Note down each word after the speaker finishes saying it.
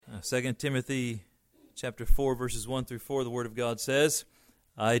2 Timothy chapter 4, verses 1 through 4, the Word of God says,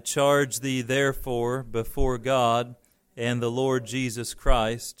 I charge thee therefore before God and the Lord Jesus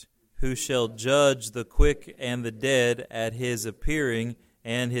Christ, who shall judge the quick and the dead at His appearing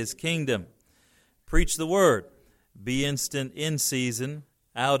and His kingdom. Preach the Word. Be instant in season,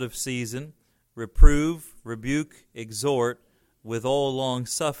 out of season. Reprove, rebuke, exhort with all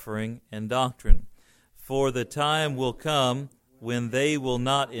long-suffering and doctrine. For the time will come when they will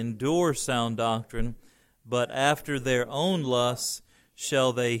not endure sound doctrine, but after their own lusts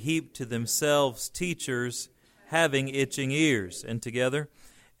shall they heap to themselves teachers having itching ears. And together,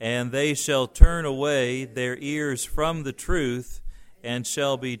 and they shall turn away their ears from the truth, and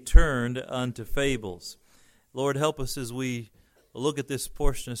shall be turned unto fables. Lord, help us as we look at this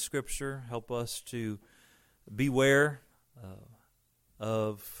portion of Scripture. Help us to beware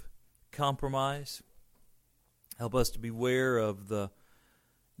of compromise. Help us to beware of the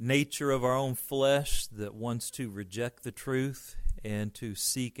nature of our own flesh that wants to reject the truth and to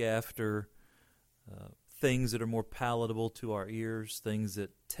seek after things that are more palatable to our ears, things that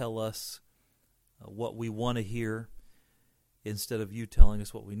tell us what we want to hear instead of you telling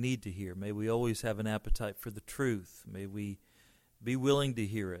us what we need to hear. May we always have an appetite for the truth. May we be willing to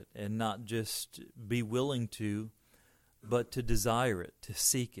hear it and not just be willing to, but to desire it, to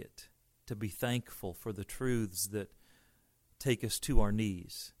seek it, to be thankful for the truths that take us to our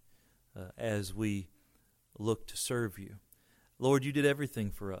knees as we look to serve you. Lord, you did everything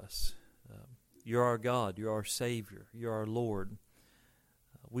for us. You're our God. You're our Savior. You're our Lord.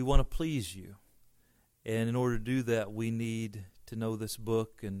 We want to please you. And in order to do that, we need to know this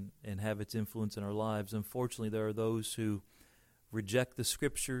book and have its influence in our lives. Unfortunately, there are those who reject the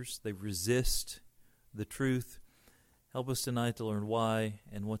Scriptures. They resist the truth. Help us tonight to learn why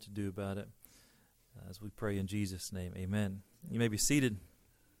and what to do about it. As we pray in Jesus' name, amen. You may be seated.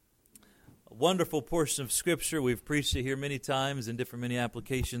 A wonderful portion of Scripture. We've preached it here many times in many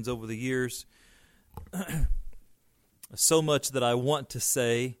applications over the years. So much that I want to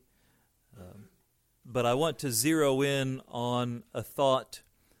say, but I want to zero in on a thought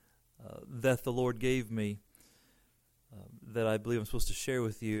that the Lord gave me that I believe I'm supposed to share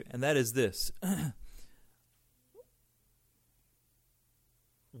with you, and that is this.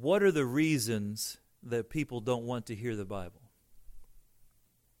 What are the reasons that people don't want to hear the Bible?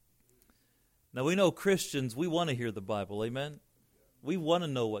 Now, we know Christians, we want to hear the Bible, amen? We want to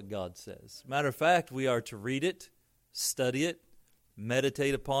know what God says. Matter of fact, we are to read it, study it,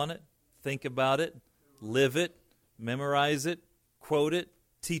 meditate upon it, think about it, live it, memorize it, quote it,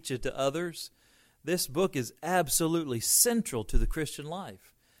 teach it to others. This book is absolutely central to the Christian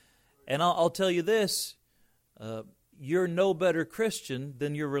life. And I'll tell you this, you're no better Christian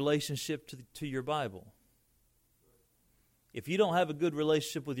than your relationship to your Bible. If you don't have a good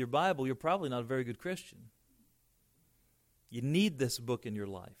relationship with your Bible, you're probably not a very good Christian. You need this book in your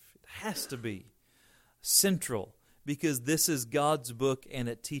life. It has to be central because this is God's book and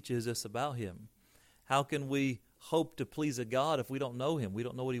it teaches us about Him. How can we hope to please a God if we don't know Him? We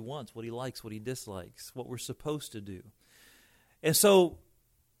don't know what He wants, what He likes, what He dislikes, what we're supposed to do. And so,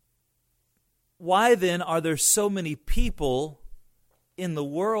 why then are there so many people in the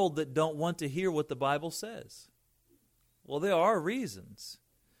world that don't want to hear what the Bible says? Well, there are reasons.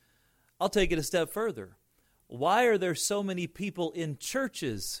 I'll take it a step further. Why are there so many people in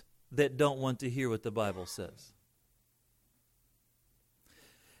churches that don't want to hear what the Bible says?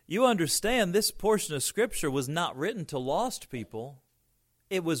 You understand this portion of Scripture was not written to lost people.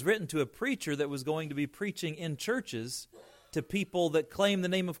 It was written to a preacher that was going to be preaching in churches to people that claim the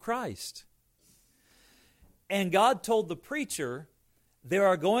name of Christ. And God told the preacher, there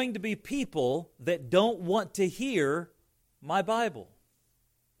are going to be people that don't want to hear my Bible.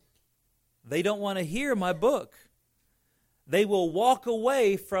 They don't want to hear my book. They will walk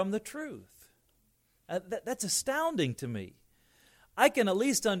away from the truth. That's astounding to me. I can at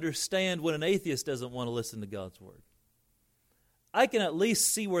least understand when an atheist doesn't want to listen to God's Word. I can at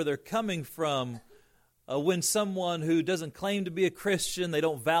least see where they're coming from when someone who doesn't claim to be a Christian, they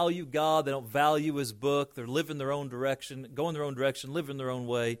don't value God, they don't value His book, they're living their own direction, going their own direction, living their own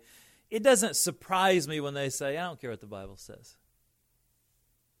way. It doesn't surprise me when they say, I don't care what the Bible says.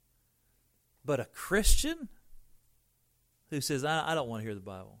 But a Christian who says, I don't want to hear the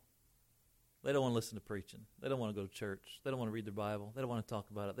Bible. They don't want to listen to preaching. They don't want to go to church. They don't want to read their Bible. They don't want to talk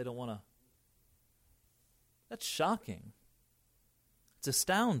about it. They don't want to. That's shocking. It's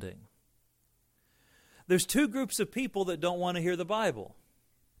astounding. There's two groups of people that don't want to hear the Bible.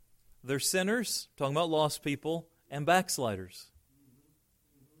 They're sinners, talking about lost people, and backsliders.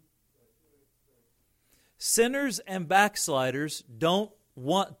 Sinners and backsliders don't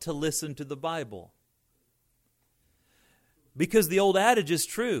want to listen to the Bible. Because the old adage is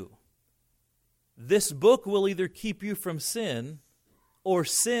true. This book will either keep you from sin, or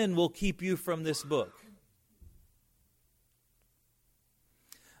sin will keep you from this book.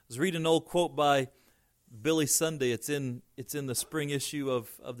 I was reading an old quote by Billy Sunday. It's in the spring issue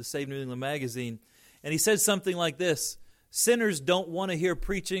of the Save New England magazine. And he said something like this: sinners don't want to hear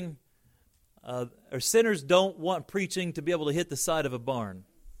preaching, or sinners don't want preaching to be able to hit the side of a barn.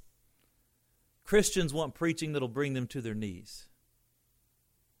 Christians want preaching that'll bring them to their knees.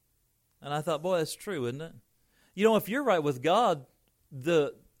 And I thought, boy, that's true, isn't it? You know, if you're right with God,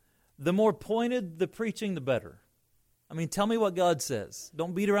 the more pointed the preaching, the better. I mean, tell me what God says.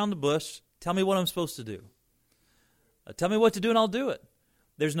 Don't beat around the bush. Tell me what I'm supposed to do. Tell me what to do and I'll do it.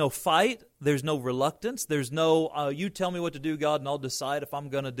 There's no fight. There's no reluctance. There's no, you tell me what to do, God, and I'll decide if I'm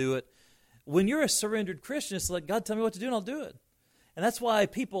going to do it. When you're a surrendered Christian, it's like, God, tell me what to do and I'll do it. And that's why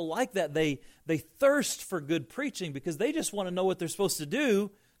people like that. They thirst for good preaching because they just want to know what they're supposed to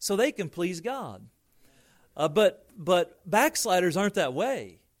do so they can please God. But backsliders aren't that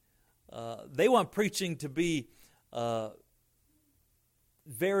way. They want preaching to be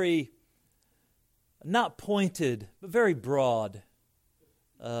very, not pointed, but very broad,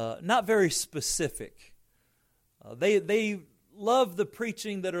 not very specific. They love the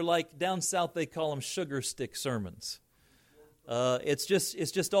preaching that are like, down south they call them sugar stick sermons. It's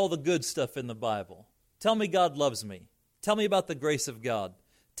just all the good stuff in the Bible. Tell me God loves me. Tell me about the grace of God.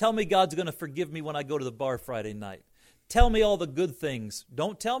 Tell me God's going to forgive me when I go to the bar Friday night. Tell me all the good things.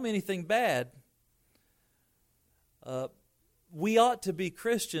 Don't tell me anything bad. We ought to be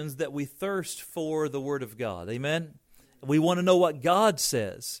Christians that we thirst for the Word of God. Amen? We want to know what God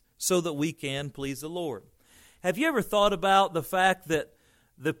says so that we can please the Lord. Have you ever thought about the fact that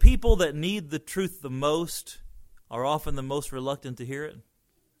the people that need the truth the most are often the most reluctant to hear it?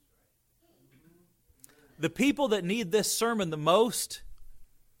 The people that need this sermon the most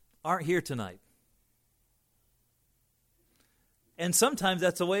aren't here tonight. And sometimes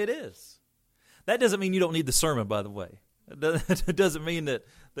that's the way it is. That doesn't mean you don't need the sermon, by the way. It doesn't mean that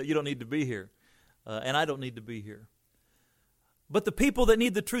you don't need to be here. And I don't need to be here. But the people that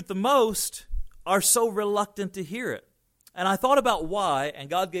need the truth the most are so reluctant to hear it. And I thought about why,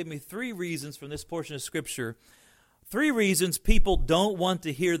 and God gave me 3 reasons from this portion of Scripture. 3 reasons people don't want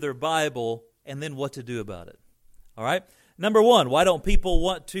to hear their Bible, and then what to do about it. All right? Number 1, why don't people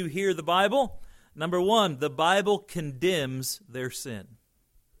want to hear the Bible? Number 1, the Bible condemns their sin.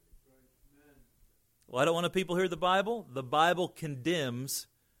 Why don't want people hear the Bible? The Bible condemns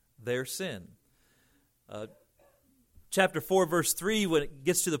their sin. Chapter 4, verse 3, when it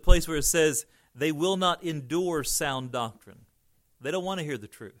gets to the place where it says, they will not endure sound doctrine. They don't want to hear the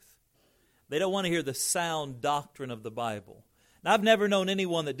truth. They don't want to hear the sound doctrine of the Bible. Now, I've never known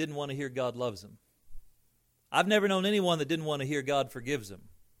anyone that didn't want to hear God loves them. I've never known anyone that didn't want to hear God forgives them.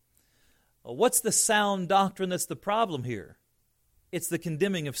 What's the sound doctrine that's the problem here? It's the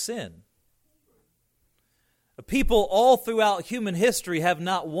condemning of sin. People all throughout human history have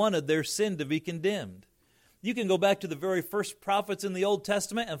not wanted their sin to be condemned. You can go back to the very first prophets in the Old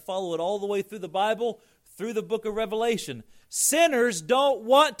Testament and follow it all the way through the Bible, through the book of Revelation. Sinners don't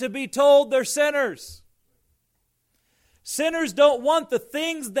want to be told they're sinners. Sinners don't want the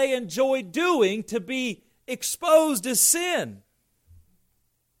things they enjoy doing to be exposed as sin.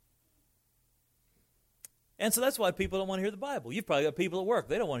 And so that's why people don't want to hear the Bible. You've probably got people at work,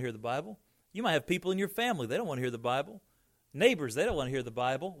 they don't want to hear the Bible. You might have people in your family, they don't want to hear the Bible. Neighbors, they don't want to hear the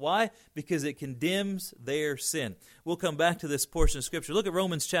Bible. Why? Because it condemns their sin. We'll come back to this portion of Scripture. Look at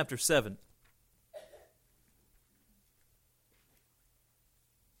Romans chapter 7.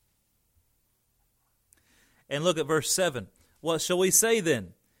 And look at verse 7. What shall we say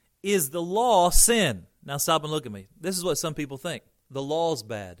then? Is the law sin? Now stop and look at me. This is what some people think. The law's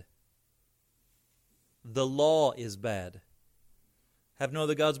bad. The law is bad. Have no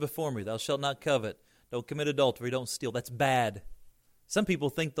other gods before me. Thou shalt not covet. Don't commit adultery. Don't steal. That's bad. Some people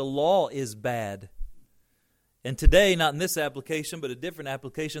think the law is bad. And today, not in this application, but a different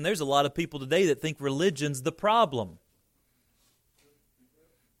application, there's a lot of people today that think religion's the problem.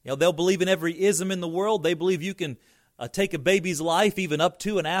 You know, they'll believe in every ism in the world. They believe you can take a baby's life even up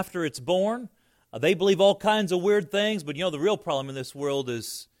to and after it's born. They believe all kinds of weird things, but you know the real problem in this world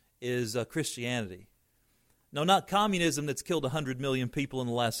is Christianity. No, not communism that's killed 100 million people in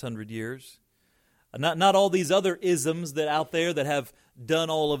the last 100 years. Not all these other isms that out there that have done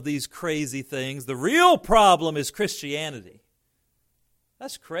all of these crazy things. The real problem is Christianity.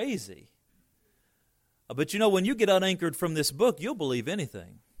 That's crazy. But you know, when you get unanchored from this book, you'll believe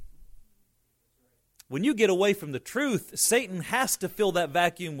anything. When you get away from the truth, Satan has to fill that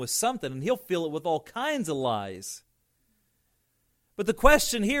vacuum with something, and he'll fill it with all kinds of lies. But the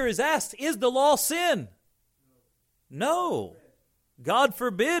question here is asked, is the law sin? No. God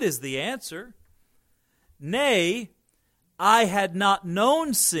forbid is the answer. Nay, I had not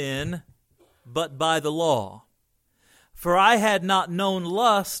known sin but by the law. For I had not known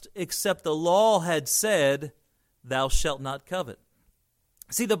lust except the law had said, thou shalt not covet.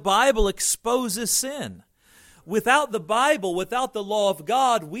 See, the Bible exposes sin. Without the Bible, without the law of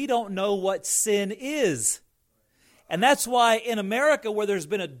God, we don't know what sin is. And that's why in America, where there's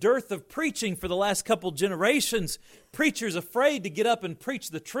been a dearth of preaching for the last couple generations, preachers afraid to get up and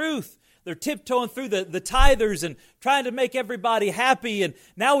preach the truth. They're tiptoeing through the tithers and trying to make everybody happy. And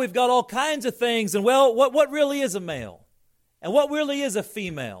now we've got all kinds of things. And well, what really is a male? And what really is a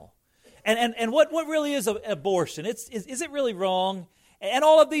female? And what really is an abortion? Is it really wrong? And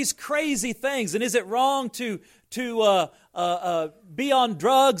all of these crazy things. And is it wrong to be on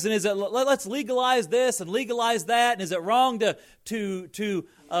drugs? And is it let's legalize this and legalize that? And is it wrong to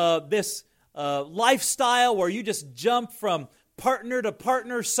this lifestyle where you just jump from partner to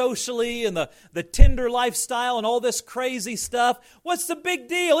partner socially and the Tinder lifestyle and all this crazy stuff? What's the big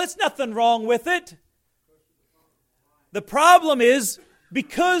deal? It's nothing wrong with it. The problem is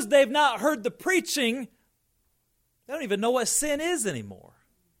because they've not heard the preaching, they don't even know what sin is anymore.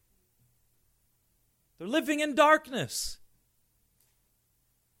 They're living in darkness.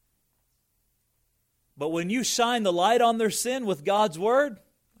 But when you shine the light on their sin with God's Word,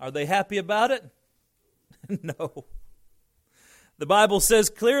 are they happy about it? No. The Bible says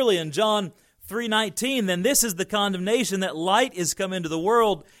clearly in John 3:19, then this is the condemnation, that light is come into the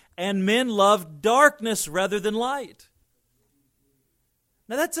world, and men love darkness rather than light.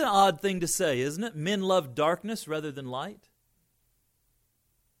 Now that's an odd thing to say, isn't it? Men love darkness rather than light.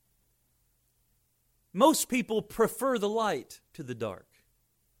 Most people prefer the light to the dark,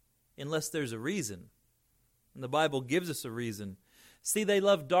 unless there's a reason. And the Bible gives us a reason. See, they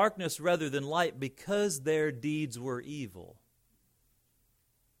love darkness rather than light because their deeds were evil.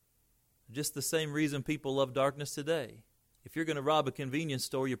 Just the same reason people love darkness today. If you're going to rob a convenience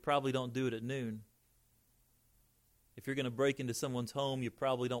store, you probably don't do it at noon. If you're going to break into someone's home, you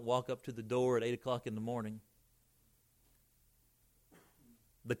probably don't walk up to the door at 8 o'clock in the morning.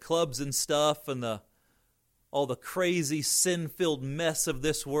 The clubs and stuff and all the crazy sin-filled mess of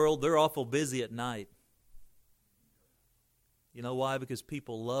this world, they're awful busy at night. You know why? Because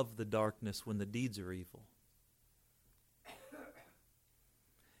people love the darkness when the deeds are evil.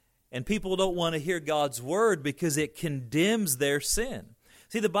 And people don't want to hear God's Word because it condemns their sin.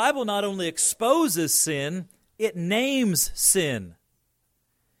 See, the Bible not only exposes sin, it names sin.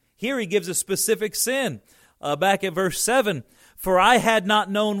 Here he gives a specific sin. Back at verse 7, for I had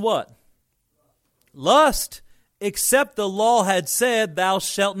not known what? Lust, except the law had said, thou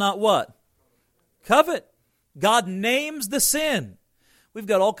shalt not what? Covet. God names the sin. We've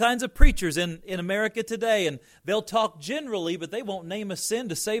got all kinds of preachers in America today, and they'll talk generally, but they won't name a sin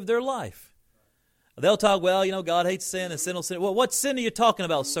to save their life. They'll talk, well, God hates sin and sin will sin. Well, what sin are you talking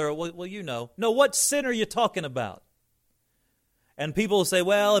about, sir? Well, you know. No, what sin are you talking about? And people will say,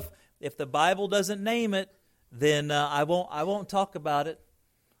 well, if the Bible doesn't name it, then I won't talk about it.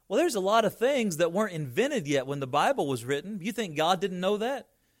 Well, there's a lot of things that weren't invented yet when the Bible was written. You think God didn't know that?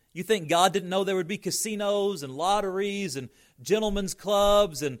 You think God didn't know there would be casinos and lotteries and gentlemen's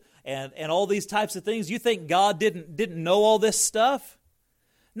clubs and all these types of things? You think God didn't know all this stuff?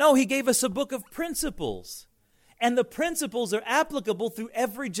 No, He gave us a book of principles. And the principles are applicable through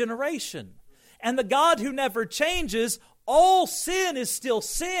every generation. And the God who never changes, all sin is still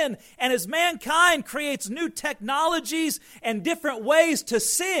sin. And as mankind creates new technologies and different ways to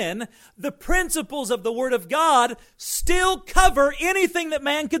sin, the principles of the Word of God still cover anything that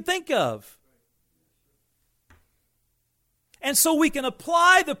man could think of. And so we can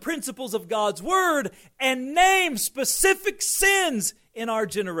apply the principles of God's Word and name specific sins in our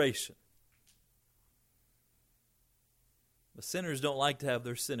generation. But sinners don't like to have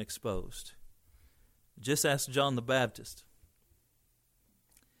their sin exposed. Just ask John the Baptist.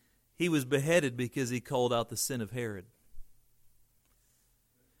 He was beheaded because he called out the sin of Herod.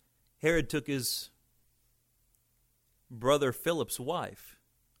 Herod took his brother Philip's wife,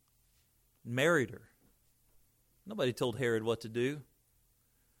 married her. Nobody told Herod what to do.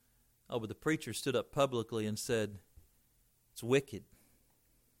 Oh, but the preacher stood up publicly and said, it's wicked.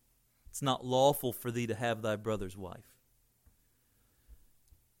 It's not lawful for thee to have thy brother's wife.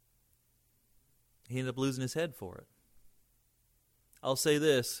 He ended up losing his head for it. I'll say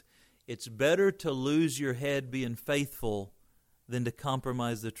this, it's better to lose your head being faithful than to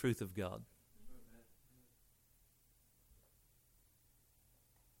compromise the truth of God.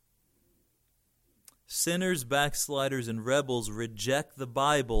 Sinners, backsliders, and rebels reject the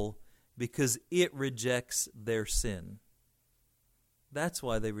Bible because it rejects their sin. That's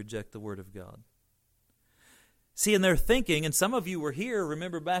why they reject the Word of God. See, in their thinking, and some of you were here,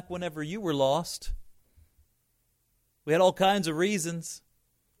 remember back whenever you were lost, we had all kinds of reasons.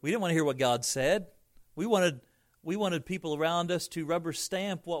 We didn't want to hear what God said. We wanted people around us to rubber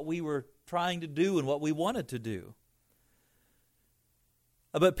stamp what we were trying to do and what we wanted to do.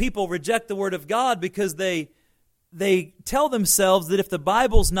 But people reject the Word of God because they tell themselves that if the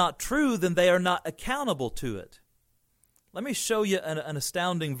Bible's not true, then they are not accountable to it. Let me show you an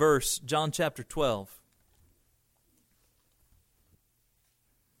astounding verse, John chapter 12.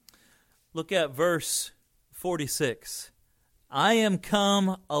 Look at verse 46. I am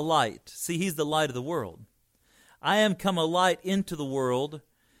come a light. See, He's the light of the world. I am come a light into the world,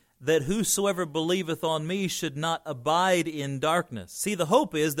 that whosoever believeth on me should not abide in darkness. See, the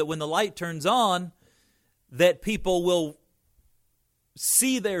hope is that when the light turns on, that people will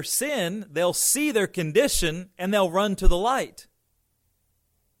see their sin, they'll see their condition, and they'll run to the light.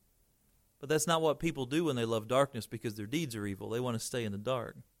 But that's not what people do when they love darkness, because their deeds are evil. They want to stay in the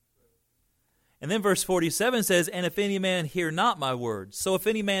dark. And then verse 47 says, and if any man hear not my words. So if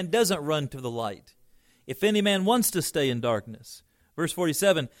any man doesn't run to the light, if any man wants to stay in darkness. Verse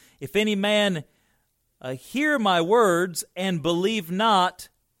 47, if any man hear my words and believe not,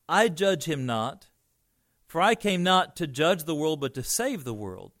 I judge him not. For I came not to judge the world, but to save the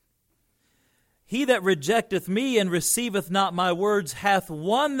world. He that rejecteth me and receiveth not my words hath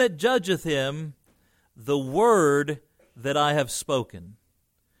one that judgeth him, the word that I have spoken.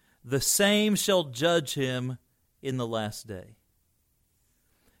 The same shall judge him in the last day.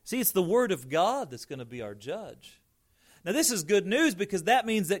 See, it's the Word of God that's going to be our judge. Now, this is good news because that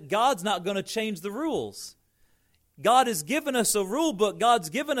means that God's not going to change the rules. God has given us a rule book. God's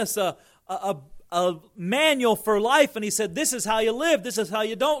given us a manual for life, and He said, this is how you live, this is how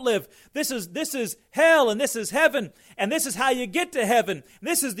you don't live. This is hell, and this is heaven, and this is how you get to heaven.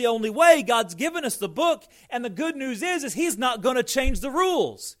 This is the only way. God's given us the book, and the good news is He's not going to change the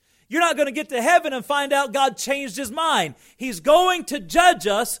rules. You're not going to get to heaven and find out God changed His mind. He's going to judge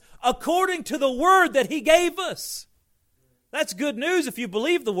us according to the Word that He gave us. That's good news if you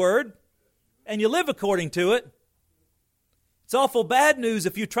believe the Word and you live according to it. It's awful bad news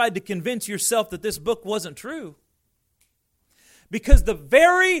if you tried to convince yourself that this book wasn't true. Because the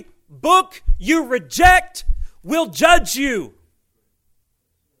very book you reject will judge you.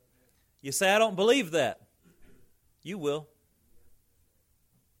 You say, I don't believe that. You will.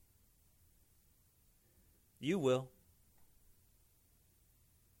 You will.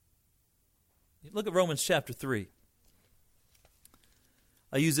 Look at Romans chapter 3.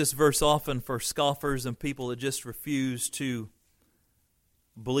 I use this verse often for scoffers and people that just refuse to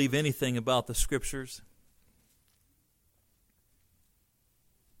believe anything about the Scriptures.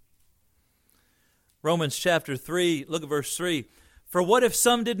 Romans chapter 3, look at verse 3. For what if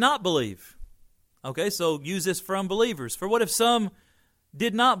some did not believe? Okay, so use this for unbelievers. For what if some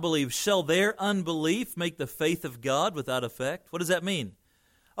did not believe? Shall their unbelief make the faith of God without effect? What does that mean?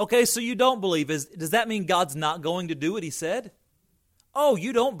 Okay, so you don't believe. Does that mean God's not going to do what He said? Oh,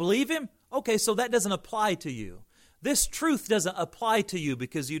 you don't believe Him? Okay, so that doesn't apply to you. This truth doesn't apply to you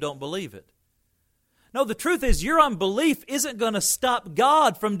because you don't believe it. No, the truth is your unbelief isn't going to stop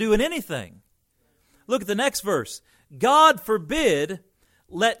God from doing anything. Look at the next verse. God forbid,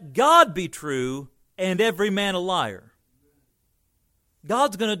 let God be true and every man a liar.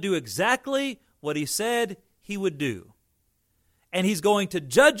 God's going to do exactly what He said He would do. And He's going to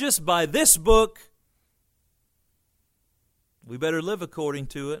judge us by this book. We better live according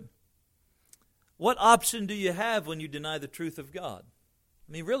to it. What option do you have when you deny the truth of God?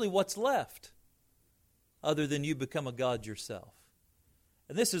 I mean, really, what's left other than you become a God yourself?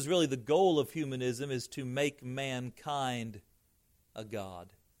 And this is really the goal of humanism, is to make mankind a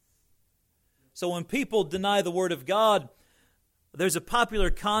God. So when people deny the Word of God, there's a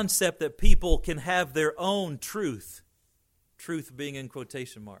popular concept that people can have their own truth. Truth being in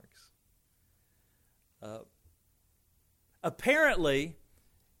quotation marks. Apparently,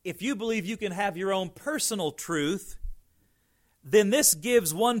 if you believe you can have your own personal truth, then this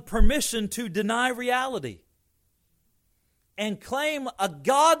gives one permission to deny reality and claim a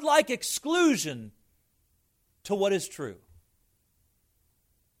godlike exclusion to what is true.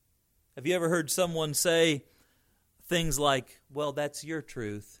 Have you ever heard someone say things like, well, that's your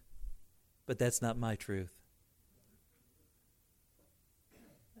truth, but that's not my truth?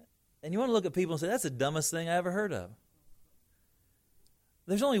 And you want to look at people and say, that's the dumbest thing I ever heard of.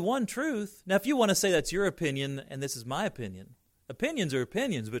 There's only one truth. Now, if you want to say that's your opinion and this is my opinion, opinions are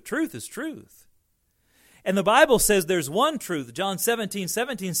opinions, but truth is truth. And the Bible says there's one truth. John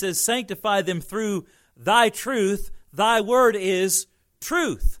 17:17 says, sanctify them through thy truth. Thy word is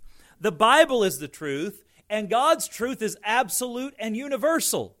truth. The Bible is the truth, and God's truth is absolute and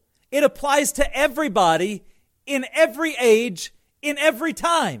universal. It applies to everybody, in every age, in every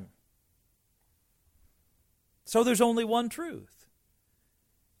time. So there's only one truth.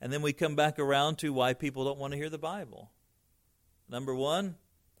 And then we come back around to why people don't want to hear the Bible. Number one,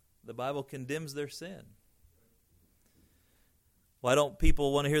 the Bible condemns their sin. Why don't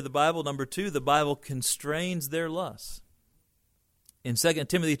people want to hear the Bible? Number two, the Bible constrains their lusts. In 2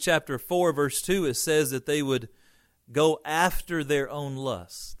 Timothy chapter 4, verse 2, it says that they would go after their own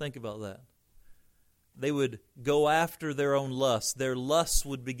lusts. Think about that. They would go after their own lusts. Their lusts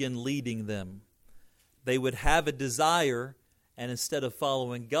would begin leading them. They would have a desire, and instead of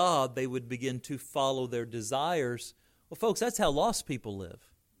following God, they would begin to follow their desires. Well, folks, that's how lost people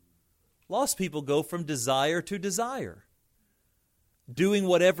live. Lost people go from desire to desire, doing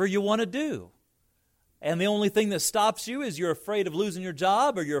whatever you want to do. And the only thing that stops you is you're afraid of losing your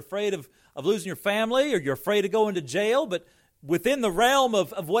job, or you're afraid of losing your family, or you're afraid of going to jail. But within the realm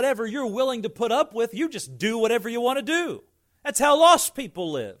of whatever you're willing to put up with, you just do whatever you want to do. That's how lost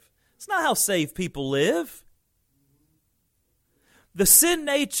people live. It's not how saved people live. The sin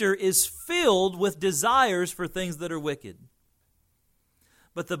nature is filled with desires for things that are wicked.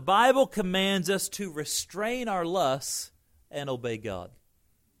 But the Bible commands us to restrain our lusts and obey God.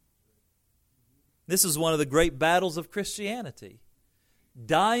 This is one of the great battles of Christianity.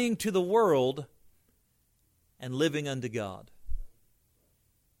 Dying to the world and living unto God.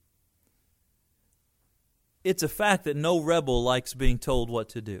 It's a fact that no rebel likes being told what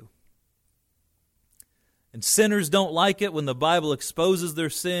to do. And sinners don't like it when the Bible exposes their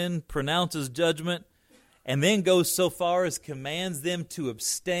sin, pronounces judgment, and then goes so far as commands them to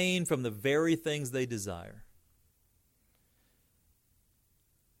abstain from the very things they desire.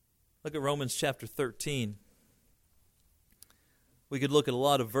 Look at Romans chapter 13. We could look at a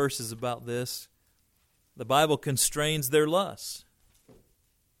lot of verses about this. The Bible constrains their lusts.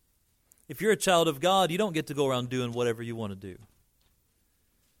 If you're a child of God, you don't get to go around doing whatever you want to do.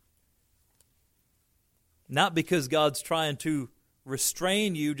 Not because God's trying to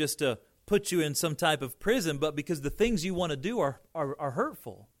restrain you just to put you in some type of prison, but because the things you want to do are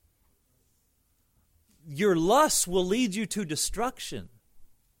hurtful. Your lusts will lead you to destruction.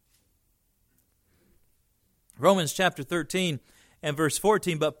 Romans chapter 13 and verse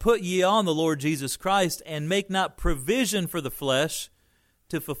 14, but put ye on the Lord Jesus Christ, and make not provision for the flesh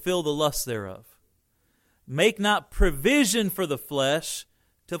to fulfill the lust thereof. Make not provision for the flesh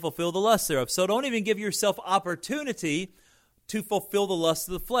to fulfill the lust thereof. So don't even give yourself opportunity to fulfill the lust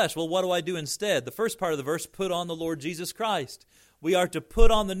of the flesh. Well, what do I do instead? The first part of the verse, put on the Lord Jesus Christ. We are to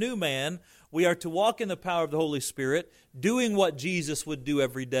put on the new man. We are to walk in the power of the Holy Spirit, doing what Jesus would do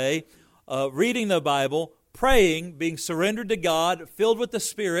every day, reading the Bible, praying, being surrendered to God, filled with the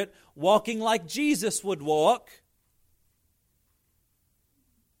Spirit, walking like Jesus would walk.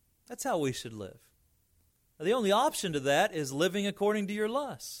 That's how we should live. Now, the only option to that is living according to your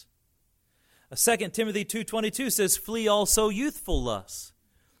lusts. 2 Timothy 2:22 says, flee also youthful lusts,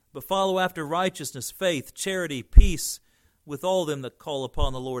 but follow after righteousness, faith, charity, peace with all them that call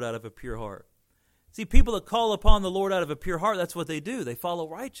upon the Lord out of a pure heart. See, people that call upon the Lord out of a pure heart, that's what they do. They follow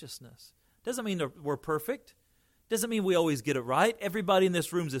righteousness. Doesn't mean we're perfect. Doesn't mean we always get it right. Everybody in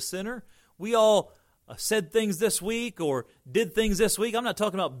this room is a sinner. We all said things this week or did things this week. I'm not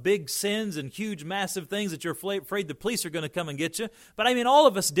talking about big sins and huge, massive things that you're afraid the police are going to come and get you. But I mean, all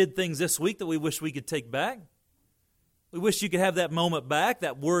of us did things this week that we wish we could take back. We wish you could have that moment back,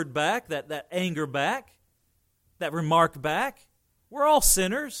 that word back, that anger back, that remark back. We're all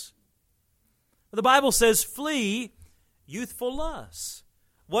sinners. The Bible says, flee youthful lusts.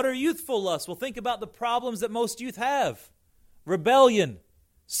 What are youthful lusts? Well, think about the problems that most youth have. Rebellion,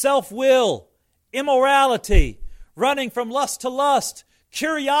 self-will, immorality, running from lust to lust,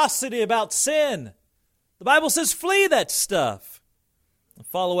 curiosity about sin. The Bible says flee that stuff and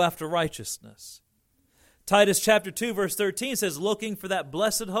follow after righteousness. Titus chapter 2 verse 13 says, looking for that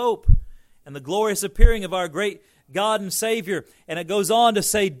blessed hope and the glorious appearing of our great God and Savior. And it goes on to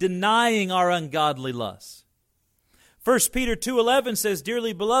say, denying our ungodly lusts. 1 Peter 2:11 says,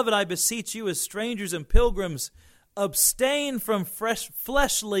 dearly beloved, I beseech you as strangers and pilgrims, abstain from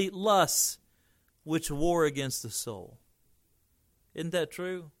fleshly lusts which war against the soul. Isn't that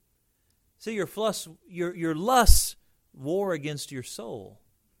true? See, your lusts war against your soul.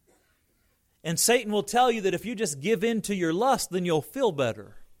 And Satan will tell you that if you just give in to your lust, then you'll feel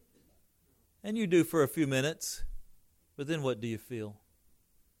better. And you do for a few minutes, but then what do you feel?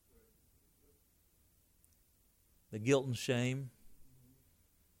 the guilt and shame,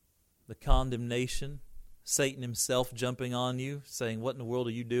 the condemnation, Satan himself jumping on you, saying, what in the world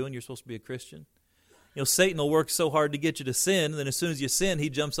are you doing? You're supposed to be a Christian. You know, Satan will work so hard to get you to sin, and then as soon as you sin, he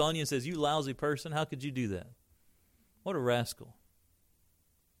jumps on you and says, you lousy person, how could you do that? What a rascal.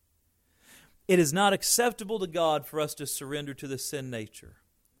 It is not acceptable to God for us to surrender to the sin nature.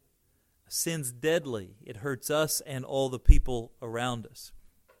 Sin's deadly. It hurts us and all the people around us.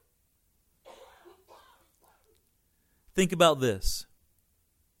 Think about this.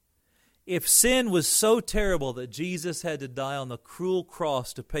 If sin was so terrible that Jesus had to die on the cruel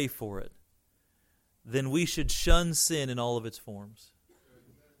cross to pay for it, then we should shun sin in all of its forms.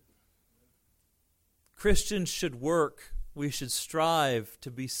 Christians should work. We should strive to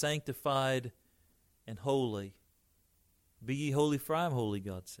be sanctified and holy. Be ye holy, for I am holy,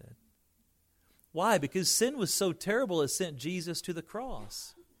 God said. Why? Because sin was so terrible it sent Jesus to the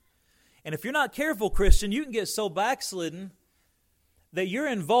cross. And if you're not careful, Christian, you can get so backslidden that you're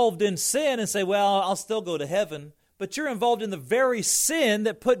involved in sin and say, well, I'll still go to heaven. But you're involved in the very sin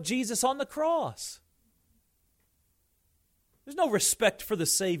that put Jesus on the cross. There's no respect for the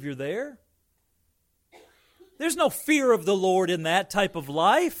Savior there. There's no fear of the Lord in that type of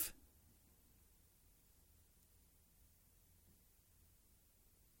life.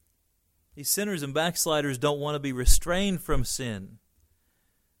 These sinners and backsliders don't want to be restrained from sin.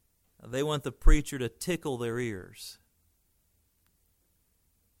 They want the preacher to tickle their ears.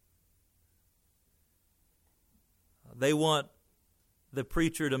 They want the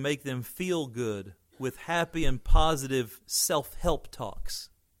preacher to make them feel good with happy and positive self-help talks.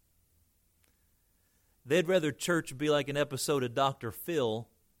 They'd rather church be like an episode of Dr. Phil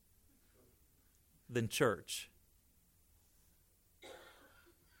than church.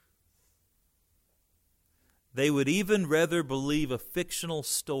 They would even rather believe a fictional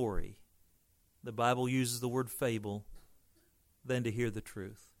story, the Bible uses the word fable, than to hear the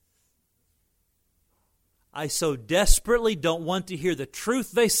truth. I so desperately don't want to hear the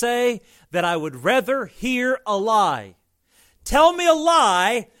truth, they say, that I would rather hear a lie. Tell me a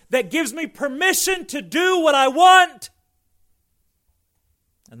lie that gives me permission to do what I want,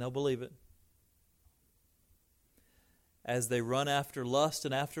 and they'll believe it. As they run after lust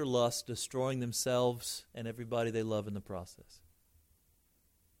and after lust, destroying themselves and everybody they love in the process.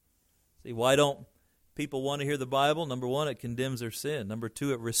 See, why don't people want to hear the Bible? Number one, it condemns their sin. Number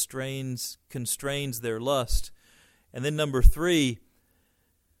two, it constrains their lust. And then number three,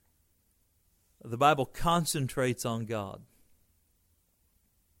 the Bible concentrates on God.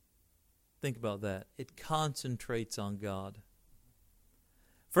 Think about that. It concentrates on God.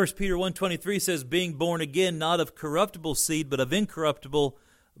 1 Peter 1:23 says, being born again, not of corruptible seed, but of incorruptible,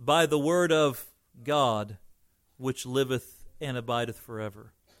 by the word of God, which liveth and abideth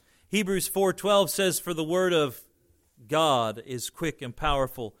forever. Hebrews 4:12 says, for the word of God is quick and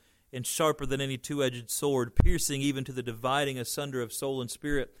powerful, and sharper than any two-edged sword, piercing even to the dividing asunder of soul and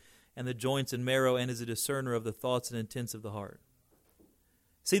spirit, and the joints and marrow, and is a discerner of the thoughts and intents of the heart.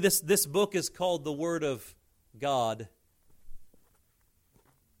 See, this book is called the Word of God.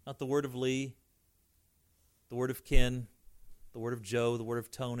 Not the Word of Lee, the Word of Ken, the Word of Joe, the Word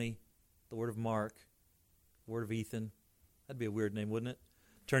of Tony, the Word of Mark, the Word of Ethan. That'd be a weird name, wouldn't it?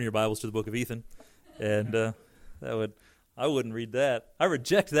 Turn your Bibles to the book of Ethan. And I wouldn't read that. I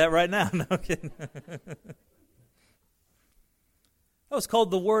reject that right now. No, I'm kidding. That was called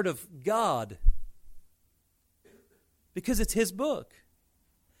the Word of God because it's His book.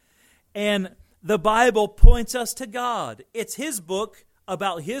 And the Bible points us to God. It's His book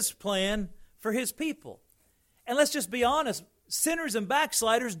about His plan for His people. And let's just be honest, sinners and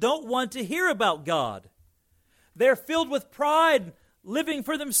backsliders don't want to hear about God. They're filled with pride, living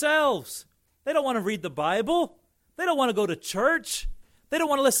for themselves. They don't want to read the Bible. They don't want to go to church. They don't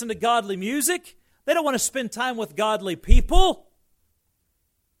want to listen to godly music. They don't want to spend time with godly people.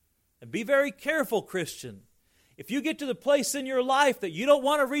 And be very careful, Christian. If you get to the place in your life that you don't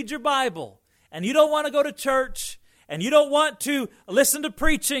want to read your Bible, and you don't want to go to church, and you don't want to listen to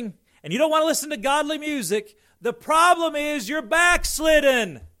preaching, and you don't want to listen to godly music, the problem is you're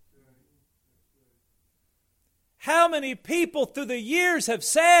backslidden. How many people through the years have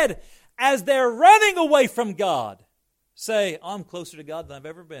said, as they're running away from God, say, I'm closer to God than I've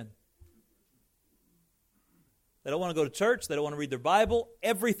ever been. They don't want to go to church. They don't want to read their Bible.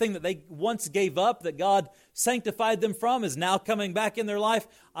 Everything that they once gave up, that God sanctified them from, is now coming back in their life.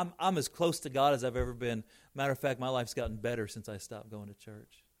 I'm as close to God as I've ever been. Matter of fact, my life's gotten better since I stopped going to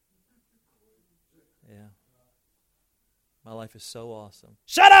church. Yeah. My life is so awesome.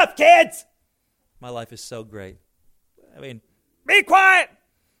 Shut up, kids! My life is so great. I mean, be quiet!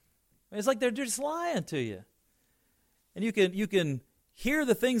 It's like they're just lying to you. And you can hear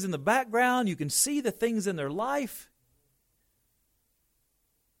the things in the background. You can see the things in their life.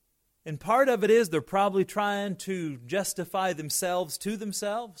 And part of it is they're probably trying to justify themselves to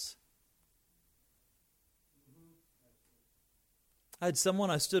themselves. I had someone,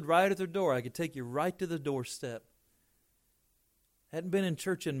 I stood right at their door. I could take you right to the doorstep. Hadn't been in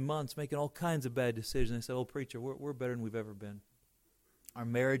church in months, making all kinds of bad decisions. They said, "Oh, preacher, we're better than we've ever been. Our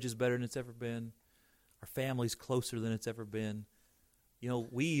marriage is better than it's ever been. Our family's closer than it's ever been. You know,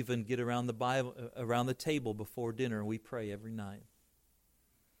 we even get around the Bible, around the table before dinner, and we pray every night.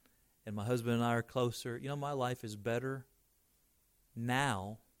 And my husband and I are closer. You know, my life is better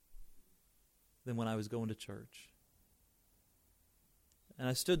now than when I was going to church." And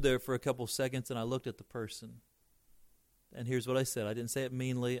I stood there for a couple seconds and I looked at the person. And here's what I said. I didn't say it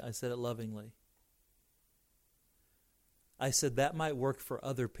meanly. I said it lovingly. I said, "That might work for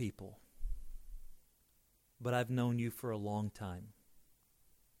other people, but I've known you for a long time.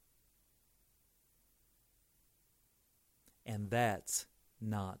 And that's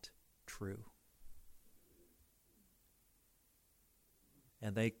not true."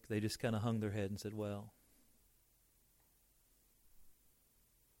 And they just kind of hung their head and said, "Well."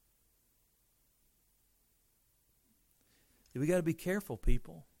 We got to be careful,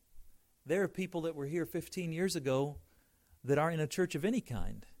 people. There are people that were here 15 years ago that aren't in a church of any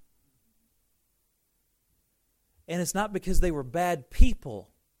kind. And it's not because they were bad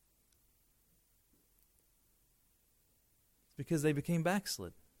people. It's because they became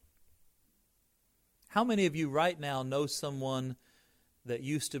backslid. How many of you right now know someone that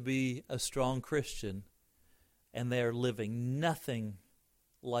used to be a strong Christian and they are living nothing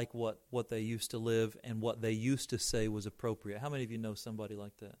like what they used to live and what they used to say was appropriate? How many of you know somebody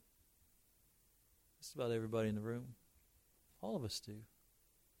like that? Just about everybody in the room. All of us do.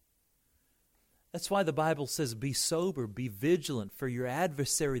 That's why the Bible says, "Be sober, be vigilant, for your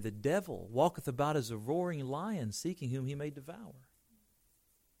adversary the devil walketh about as a roaring lion, seeking whom he may devour."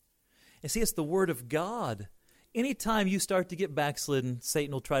 And see, it's the Word of God. Anytime you start to get backslidden,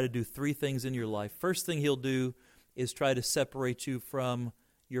 Satan will try to do three things in your life. First thing he'll do is try to separate you from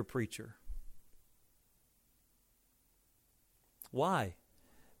your preacher. Why?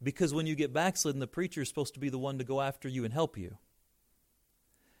 Because when you get backslidden, the preacher is supposed to be the one to go after you and help you.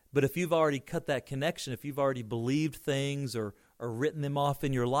 But if you've already cut that connection, if you've already believed things or written them off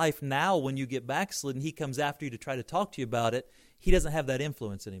in your life, now when you get backslidden, he comes after you to try to talk to you about it. He doesn't have that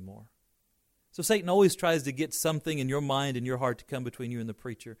influence anymore. So Satan always tries to get something in your mind and your heart to come between you and the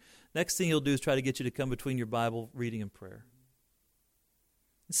preacher. Next thing he'll do is try to get you to come between your Bible reading and prayer.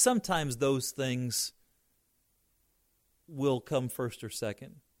 Sometimes those things will come first or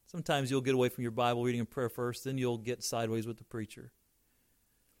second. Sometimes you'll get away from your Bible reading and prayer first, then you'll get sideways with the preacher.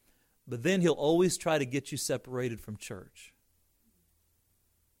 But then he'll always try to get you separated from church.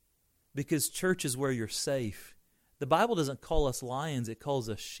 Because church is where you're safe. The Bible doesn't call us lions, it calls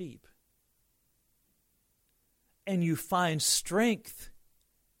us sheep. And you find strength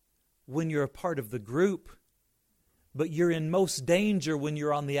when you're a part of the group, but you're in most danger when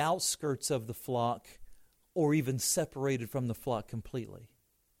you're on the outskirts of the flock or even separated from the flock completely.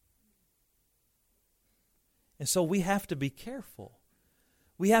 And so we have to be careful.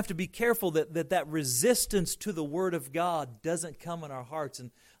 We have to be careful that resistance to the Word of God doesn't come in our hearts. And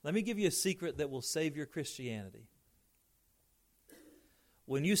let me give you a secret that will save your Christianity.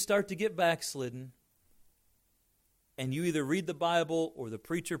 When you start to get backslidden, and you either read the Bible or the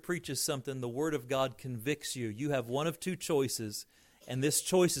preacher preaches something, the Word of God convicts you. You have one of two choices, and this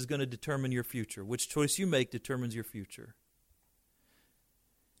choice is going to determine your future. Which choice you make determines your future.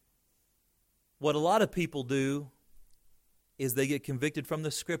 What a lot of people do is they get convicted from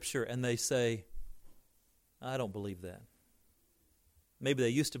the Scripture and they say, "I don't believe that." Maybe they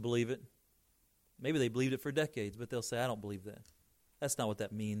used to believe it. Maybe they believed it for decades, but they'll say, "I don't believe that. That's not what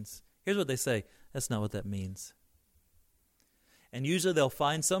that means." Here's what they say, "That's not what that means." And usually they'll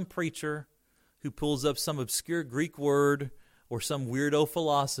find some preacher who pulls up some obscure Greek word or some weirdo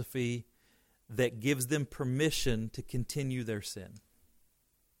philosophy that gives them permission to continue their sin.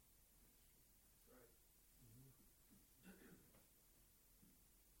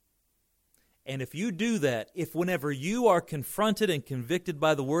 And if you do that, if whenever you are confronted and convicted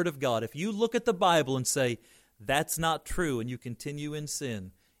by the Word of God, if you look at the Bible and say, "That's not true," and you continue in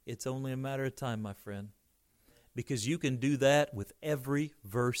sin, it's only a matter of time, my friend. Because you can do that with every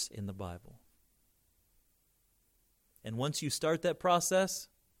verse in the Bible. And once you start that process,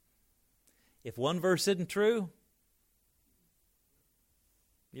 if one verse isn't true,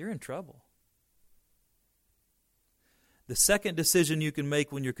 you're in trouble. The second decision you can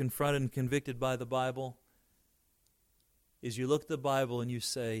make when you're confronted and convicted by the Bible is you look at the Bible and you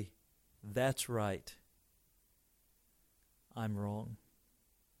say, that's right. I'm wrong.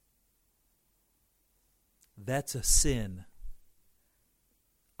 That's a sin.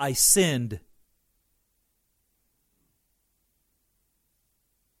 I sinned.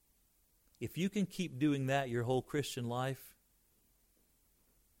 If you can keep doing that your whole Christian life,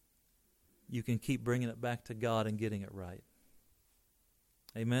 you can keep bringing it back to God and getting it right.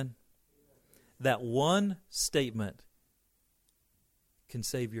 Amen? That one statement can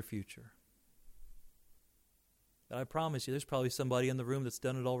save your future. But I promise you, there's probably somebody in the room that's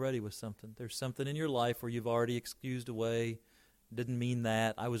done it already with something. There's something in your life where you've already excused away. Didn't mean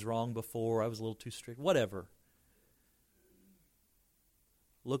that. I was wrong before. I was a little too strict. Whatever.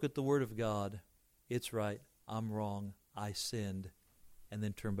 Look at the Word of God. It's right. I'm wrong. I sinned. And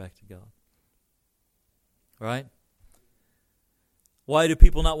then turn back to God. All right? Why do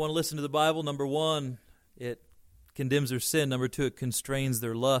people not want to listen to the Bible? Number one, it condemns their sin. Number two, it constrains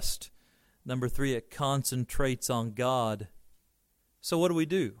their lust. Number three, it concentrates on God. So what do we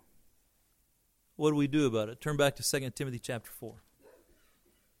do? What do we do about it? Turn back to 2 Timothy chapter 4.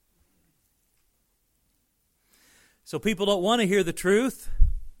 So people don't want to hear the truth.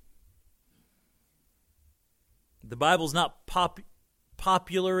 The Bible's not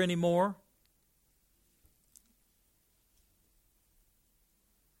popular anymore.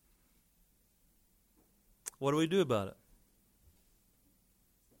 What do we do about it?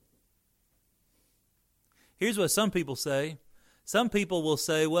 Here's what some people say. Some people will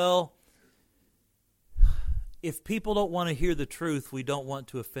say, well, if people don't want to hear the truth, we don't want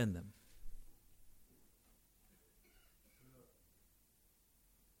to offend them.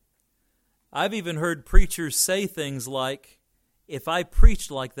 I've even heard preachers say things like, if I preached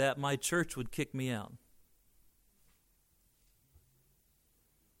like that, my church would kick me out.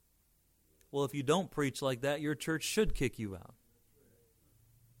 Well, if you don't preach like that, your church should kick you out.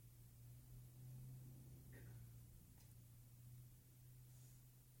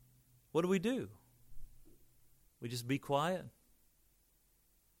 What do? We just be quiet.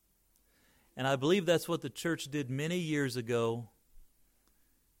 And I believe that's what the church did many years ago.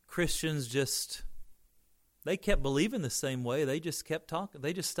 Christians they kept believing the same way. They just kept talking.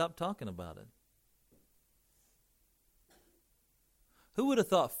 They just stopped talking about it. Who would have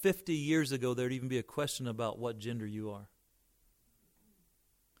thought 50 years ago there'd even be a question about what gender you are?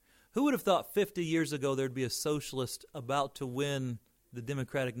 Who would have thought 50 years ago there'd be a socialist about to win the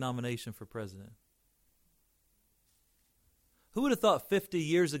Democratic nomination for president? Who would have thought 50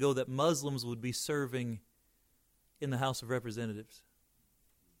 years ago that Muslims would be serving in the House of Representatives?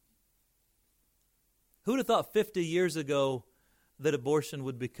 Who would have thought 50 years ago that abortion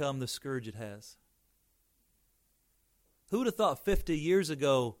would become the scourge it has? Who would have thought 50 years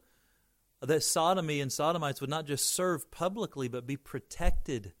ago that sodomy and sodomites would not just serve publicly but be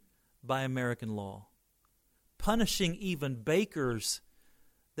protected by American law? Punishing even bakers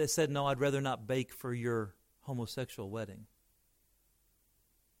that said, no, I'd rather not bake for your homosexual wedding.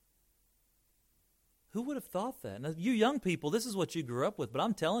 Who would have thought that? Now, you young people, this is what you grew up with, but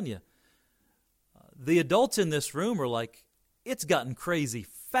I'm telling you, the adults in this room are like, it's gotten crazy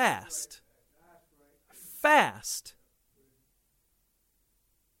fast. Fast.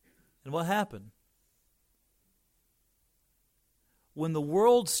 And what happened? When the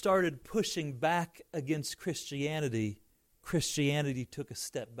world started pushing back against Christianity, Christianity took a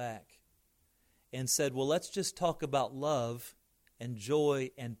step back and said, well, let's just talk about love and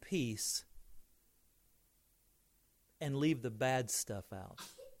joy and peace and leave the bad stuff out.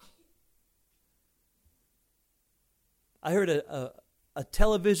 I heard a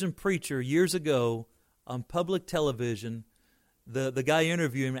television preacher years ago on public television. The guy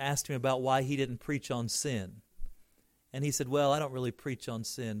interviewing him asked him about why he didn't preach on sin. And he said, well, I don't really preach on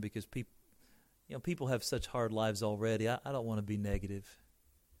sin because people have such hard lives already. I don't want to be negative.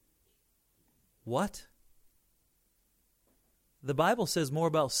 What? The Bible says more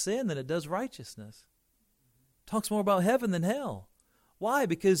about sin than it does righteousness. It talks more about heaven than hell. Why?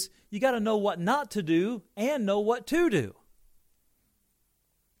 Because you got to know what not to do and know what to do.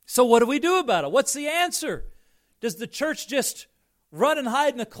 So what do we do about it? What's the answer? Does the church just run and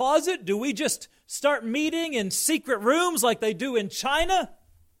hide in a closet? Do we just start meeting in secret rooms like they do in China?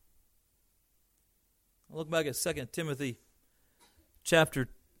 Look back at 2 Timothy chapter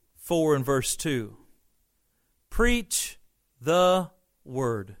 4 and verse 2. Preach the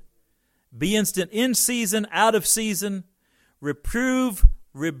word. Be instant in season, out of season. Reprove,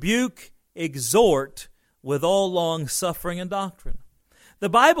 rebuke, exhort with all long suffering and doctrine. The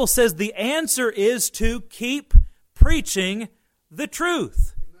Bible says the answer is to keep preaching the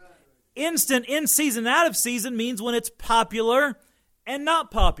truth. Instant, in season, out of season means when it's popular and not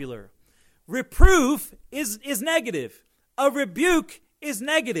popular. Reproof is negative. A rebuke is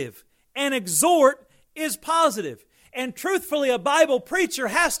negative. An exhort is positive. And truthfully, a Bible preacher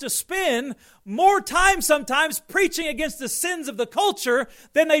has to spend more time sometimes preaching against the sins of the culture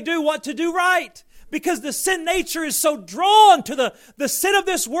than they do what to do right. Because the sin nature is so drawn to the sin of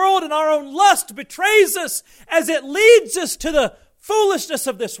this world, and our own lust betrays us as it leads us to the foolishness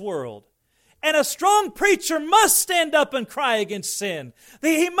of this world. And a strong preacher must stand up and cry against sin.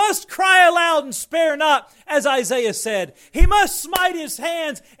 He must cry aloud and spare not, as Isaiah said. He must smite his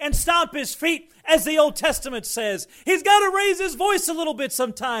hands and stomp his feet, as the Old Testament says. He's got to raise his voice a little bit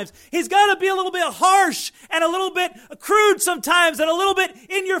sometimes. He's got to be a little bit harsh and a little bit crude sometimes and a little bit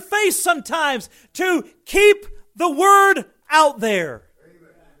in your face sometimes to keep the word out there.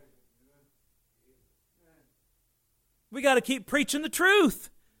 We got to keep preaching the truth.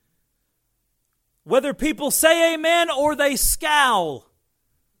 Whether people say amen or they scowl.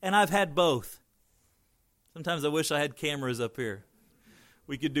 And I've had both. Sometimes I wish I had cameras up here.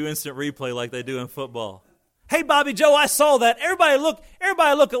 We could do instant replay like they do in football. Hey, Bobby Joe, I saw that. Everybody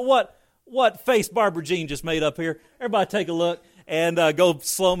look at what face Barbara Jean just made up here. Everybody take a look and go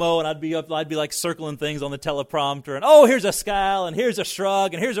slow-mo, and I'd be like circling things on the teleprompter. And oh, here's a scowl, and here's a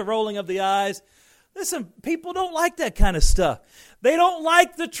shrug, and here's a rolling of the eyes. Listen, people don't like that kind of stuff. They don't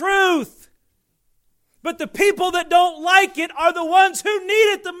like the truth. But the people that don't like it are the ones who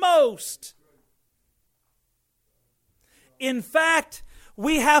need it the most. In fact,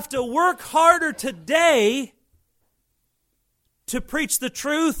 we have to work harder today to preach the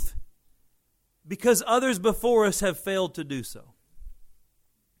truth because others before us have failed to do so.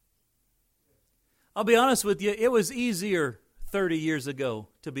 I'll be honest with you, it was easier 30 years ago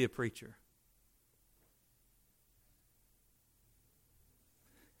to be a preacher.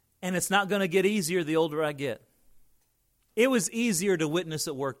 And it's not going to get easier the older I get. It was easier to witness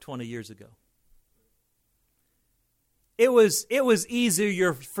at work 20 years ago. It was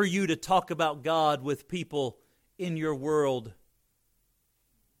easier for you to talk about God with people in your world.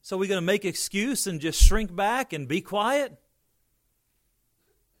 So we're going to make excuse and just shrink back and be quiet?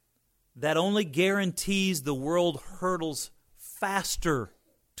 That only guarantees the world hurtles faster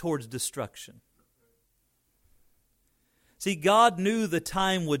towards destruction. See, God knew the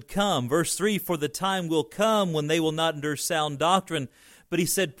time would come. Verse 3, for the time will come when they will not endure sound doctrine. But He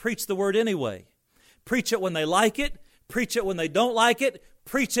said, preach the word anyway. Preach it when they like it. Preach it when they don't like it.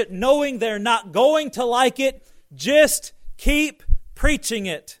 Preach it knowing they're not going to like it. Just keep preaching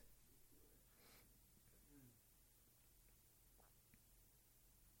it.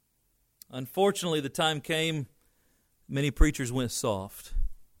 Unfortunately, the time came, many preachers went soft.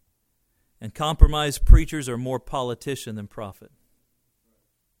 And compromised preachers are more politician than prophet.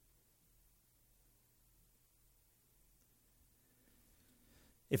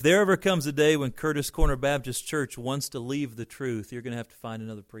 If there ever comes a day when Curtis Corner Baptist Church wants to leave the truth, you're going to have to find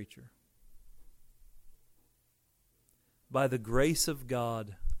another preacher. By the grace of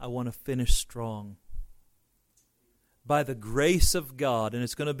God, I want to finish strong. By the grace of God, and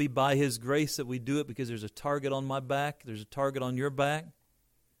it's going to be by His grace that we do it because there's a target on my back, there's a target on your back.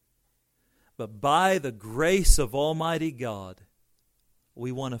 But by the grace of Almighty God,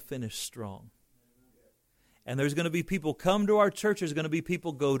 we want to finish strong. And there's going to be people come to our church. There's going to be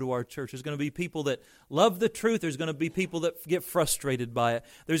people go to our church. There's going to be people that love the truth. There's going to be people that get frustrated by it.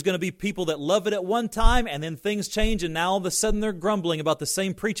 There's going to be people that love it at one time and then things change and now all of a sudden they're grumbling about the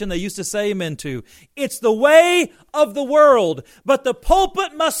same preaching they used to say amen to. It's the way of the world. But the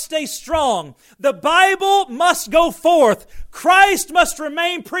pulpit must stay strong. The Bible must go forth. Christ must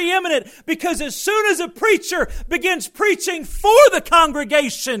remain preeminent, because as soon as a preacher begins preaching for the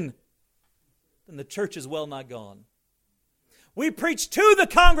congregation, then the church is well nigh gone. We preach to the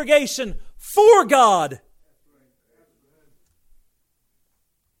congregation for God.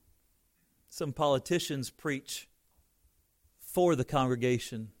 Some politicians preach for the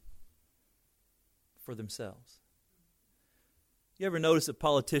congregation for themselves. You ever notice that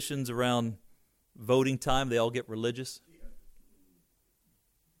politicians around voting time, they all get religious?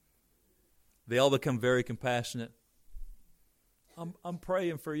 They all become very compassionate. I'm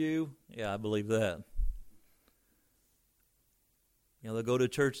praying for you. Yeah, I believe that. You know, they'll go to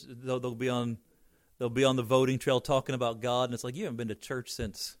church. They'll be on the voting trail talking about God, and it's like, you haven't been to church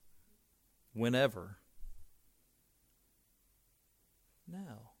since whenever.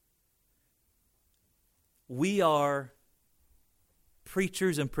 Now, we are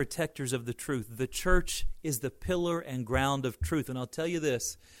preachers and protectors of the truth. The church is the pillar and ground of truth. And I'll tell you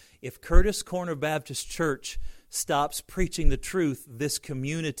this, if Curtis Corner Baptist Church stops preaching the truth, this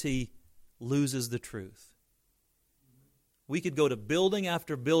community loses the truth. We could go to building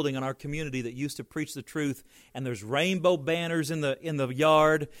after building in our community that used to preach the truth, and there's rainbow banners in the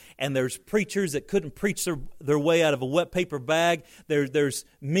yard, and there's preachers that couldn't preach their way out of a wet paper bag. There's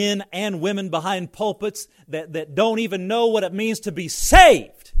men and women behind pulpits that don't even know what it means to be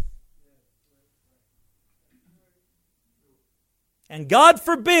saved. And God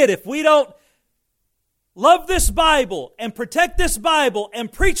forbid if we don't love this Bible and protect this Bible and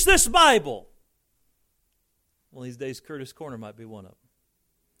preach this Bible. Well, these days, Curtis Corner might be one of them.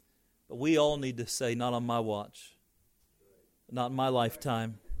 But we all need to say, not on my watch, not in my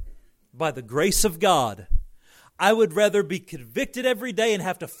lifetime. By the grace of God, I would rather be convicted every day and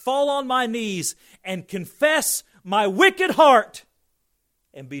have to fall on my knees and confess my wicked heart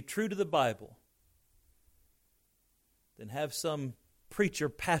and be true to the Bible than have some preacher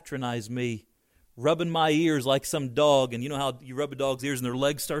patronize me, rubbing my ears like some dog. And you know how you rub a dog's ears and their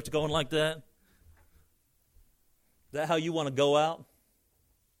legs starts going like that? Is that how you want to go out?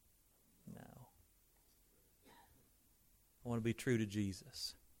 No. I want to be true to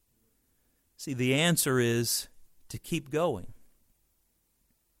Jesus. See, the answer is to keep going.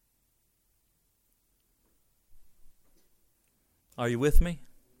 Are you with me?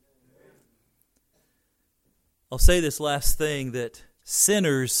 I'll say this last thing, that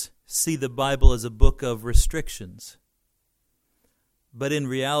sinners see the Bible as a book of restrictions. But in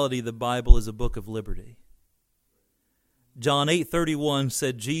reality, the Bible is a book of liberty. John 8:31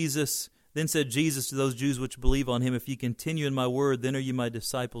 said Jesus to those Jews which believe on him, if ye continue in my word, then are ye my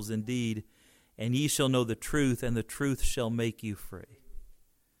disciples indeed, and ye shall know the truth, and the truth shall make you free.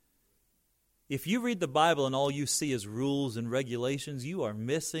 If you read the Bible and all you see is rules and regulations, you are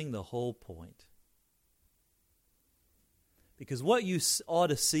missing the whole point. Because what you ought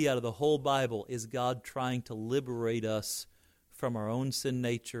to see out of the whole Bible is God trying to liberate us from our own sin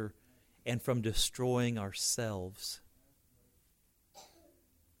nature and from destroying ourselves.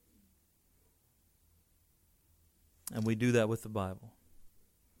 And we do that with the Bible.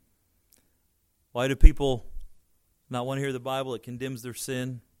 Why do people not want to hear the Bible? It condemns their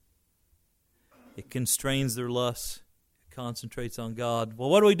sin. It constrains their lusts. It concentrates on God. Well,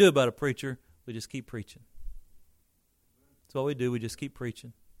 what do we do about it, preacher? We just keep preaching. That's what we do. We just keep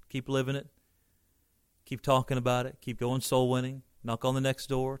preaching. Keep living it. Keep talking about it. Keep going soul winning. Knock on the next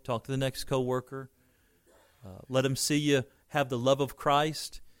door. Talk to the next coworker. Let them see you have the love of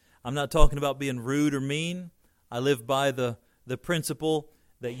Christ. I'm not talking about being rude or mean. I live by the principle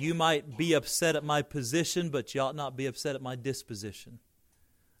that you might be upset at my position, but you ought not be upset at my disposition.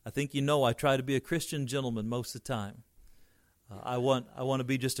 I think you know I try to be a Christian gentleman most of the time. I want to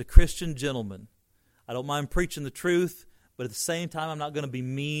be just a Christian gentleman. I don't mind preaching the truth, but at the same time, I'm not going to be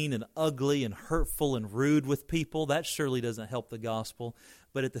mean and ugly and hurtful and rude with people. That surely doesn't help the gospel.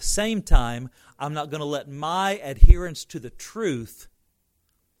 But at the same time, I'm not going to let my adherence to the truth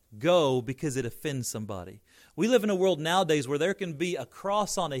go because it offends somebody. We live in a world nowadays where there can be a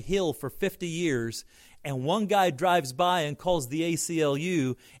cross on a hill for 50 years, and one guy drives by and calls the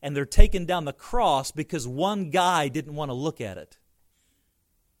ACLU, and they're taking down the cross because one guy didn't want to look at it.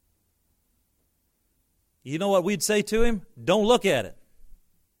 You know what we'd say to him? Don't look at it.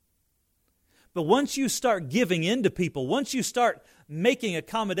 But once you start giving in to people, once you start making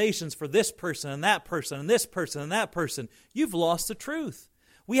accommodations for this person and that person and this person and that person, you've lost the truth.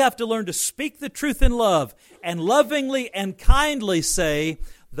 We have to learn to speak the truth in love and lovingly and kindly say,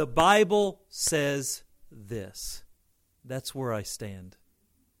 the Bible says this. That's where I stand.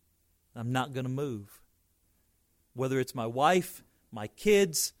 I'm not going to move. Whether it's my wife, my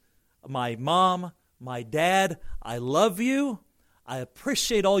kids, my mom, my dad, I love you. I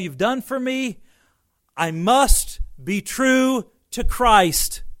appreciate all you've done for me. I must be true to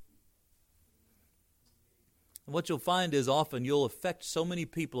Christ. And what you'll find is often you'll affect so many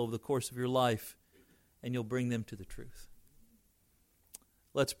people over the course of your life, and you'll bring them to the truth.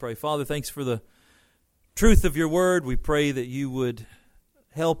 Let's pray. Father, thanks for the truth of your word. We pray that you would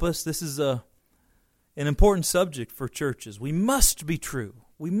help us. This is an important subject for churches. We must be true.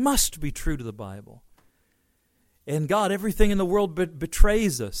 We must be true to the Bible. And God, everything in the world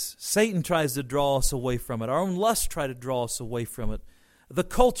betrays us. Satan tries to draw us away from it. Our own lusts try to draw us away from it. The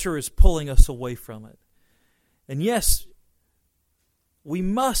culture is pulling us away from it. And yes, we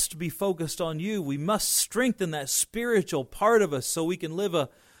must be focused on you. We must strengthen that spiritual part of us so we can live a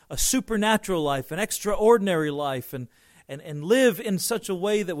supernatural life, an extraordinary life, and live in such a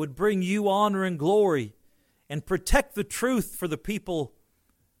way that would bring you honor and glory and protect the truth for the people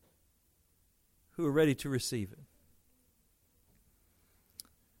who are ready to receive it.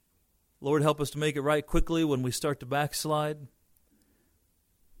 Lord, help us to make it right quickly when we start to backslide.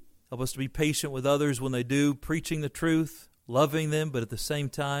 Help us to be patient with others when they do, preaching the truth, loving them, but at the same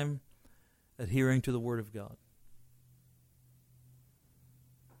time, adhering to the Word of God.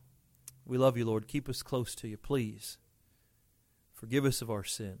 We love you, Lord. Keep us close to you, please. Forgive us of our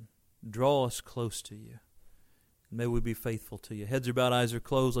sin. Draw us close to you. May we be faithful to you. Heads are bowed, eyes are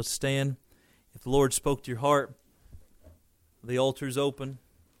closed. Let's stand. If the Lord spoke to your heart, the altar is open.